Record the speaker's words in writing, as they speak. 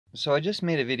So I just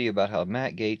made a video about how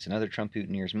Matt Gaetz and other Trump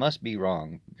Putineers must be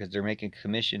wrong because they're making a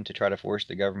commission to try to force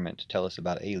the government to tell us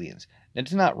about aliens. And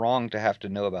it's not wrong to have to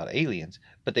know about aliens,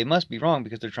 but they must be wrong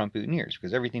because they're Trump Putineers,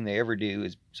 because everything they ever do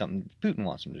is something Putin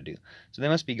wants them to do. So they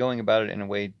must be going about it in a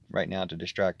way right now to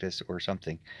distract us or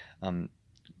something. Um,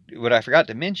 what I forgot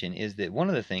to mention is that one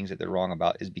of the things that they're wrong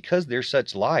about is because they're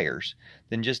such liars,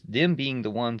 then just them being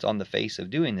the ones on the face of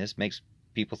doing this makes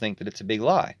people think that it's a big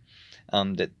lie.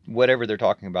 That whatever they're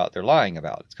talking about, they're lying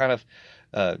about. It's kind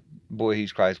of boy who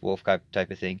cries wolf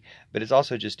type of thing, but it's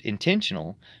also just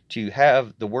intentional to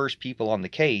have the worst people on the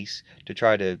case to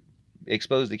try to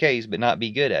expose the case, but not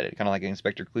be good at it, kind of like an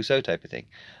Inspector Clouseau type of thing.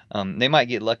 They might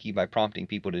get lucky by prompting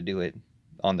people to do it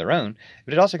on their own,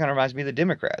 but it also kind of reminds me of the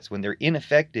Democrats. When they're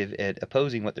ineffective at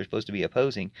opposing what they're supposed to be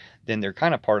opposing, then they're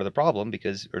kind of part of the problem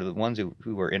because, or the ones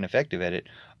who are ineffective at it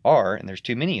are, and there's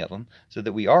too many of them, so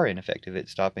that we are ineffective at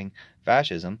stopping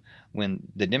fascism when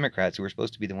the Democrats, who are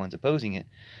supposed to be the ones opposing it,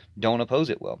 don't oppose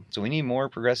it well. So we need more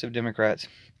progressive Democrats.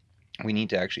 We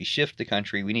need to actually shift the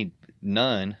country. We need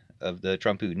none of the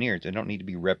Trump Putineers. They don't need to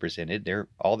be represented.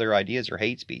 All their ideas are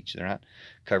hate speech. They're not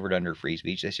covered under free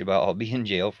speech. They should all be in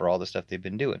jail for all the stuff they've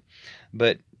been doing.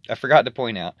 But I forgot to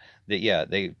point out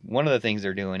that one of the things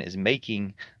they're doing is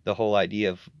making the whole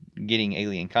idea of getting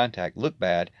alien contact look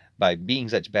bad by being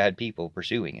such bad people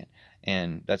pursuing it.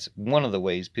 And that's one of the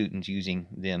ways Putin's using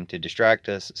them to distract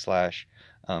us slash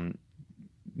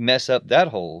mess up that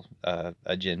whole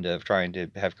agenda of trying to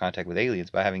have contact with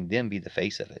aliens by having them be the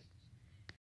face of it.